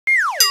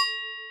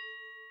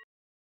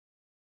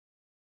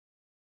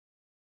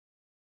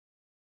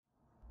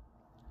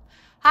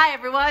Hi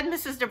everyone,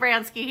 Mrs.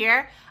 Dobransky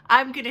here.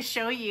 I'm going to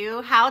show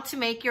you how to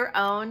make your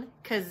own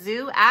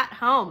kazoo at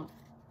home.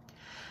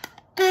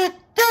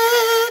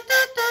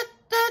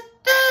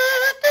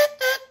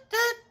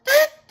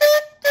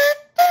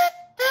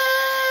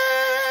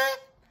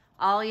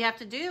 All you have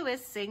to do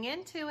is sing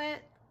into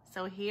it.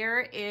 So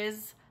here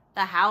is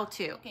the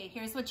how-to. Okay,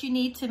 here's what you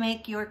need to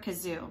make your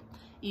kazoo.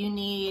 You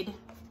need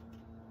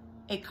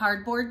a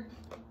cardboard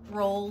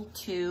roll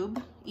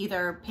tube,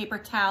 either paper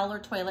towel or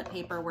toilet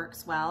paper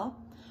works well,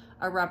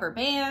 a rubber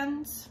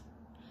band,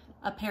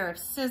 a pair of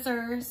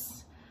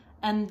scissors,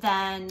 and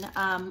then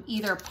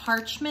either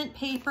parchment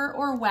paper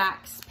or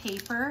wax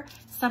paper,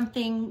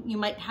 something you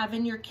might have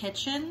in your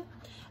kitchen.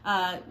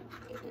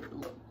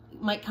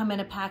 Might come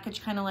in a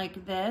package kind of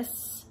like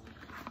this.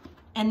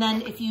 And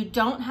then if you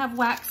don't have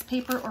wax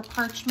paper or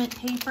parchment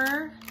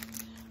paper,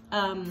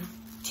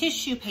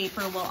 tissue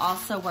paper will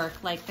also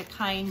work, like the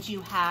kind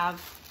you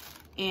have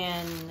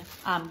in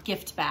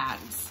gift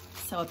bags.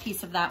 So a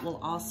piece of that will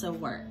also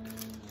work.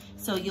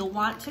 So you'll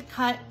want to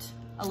cut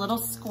a little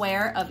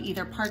square of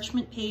either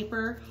parchment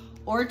paper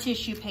or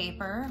tissue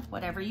paper,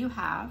 whatever you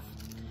have.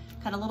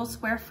 Cut a little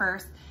square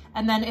first.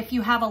 And then if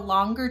you have a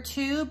longer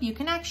tube, you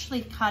can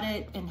actually cut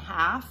it in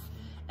half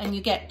and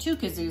you get 2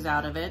 kazoos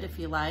out of it if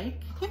you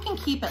like. You can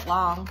keep it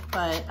long,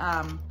 but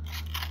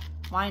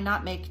why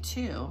not make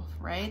 2,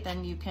 right?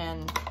 Then you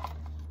can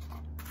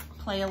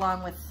play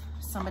along with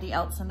somebody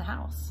else in the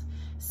house.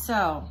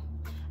 So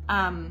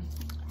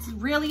it's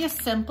really as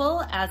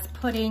simple as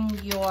putting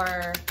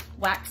your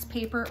wax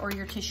paper or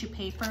your tissue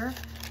paper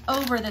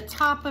over the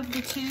top of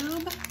the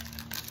tube.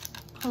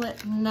 Pull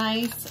it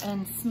nice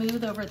and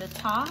smooth over the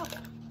top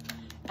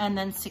and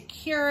then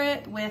secure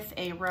it with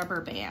a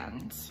rubber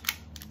band.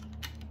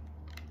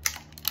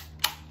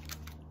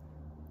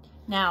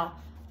 Now,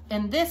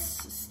 in this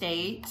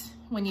state,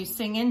 when you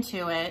sing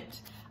into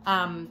it,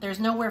 there's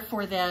nowhere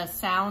for the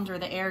sound or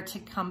the air to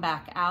come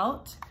back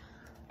out.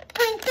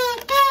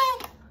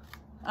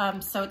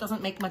 So it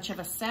doesn't make much of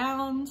a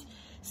sound.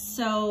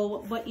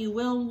 So what you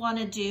will want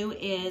to do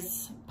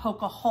is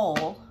poke a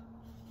hole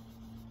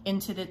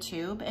into the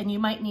tube, and you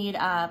might need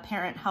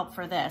parent help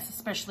for this,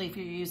 especially if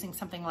you're using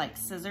something like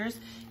scissors.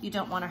 You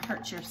don't want to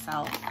hurt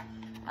yourself.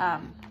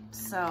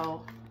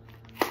 So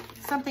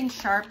something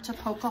sharp to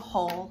poke a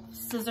hole,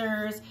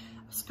 scissors,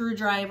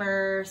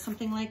 screwdriver,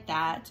 something like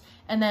that.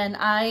 And then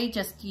I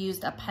just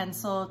used a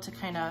pencil to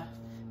kind of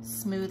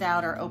smooth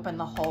out or open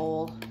the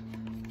hole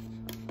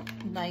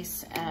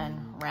nice and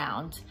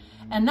round.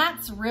 And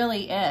that's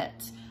really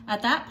it.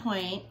 At that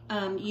point,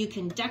 you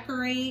can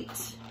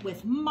decorate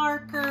with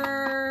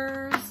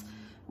markers,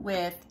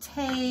 with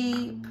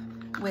tape,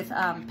 with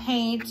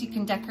paint. You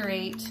can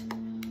decorate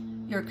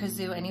your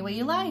kazoo any way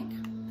you like.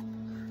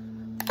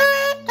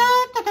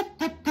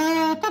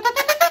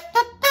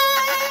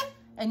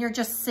 And you're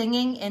just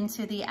singing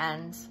into the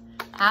end.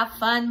 Have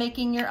fun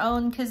making your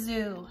own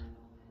kazoo.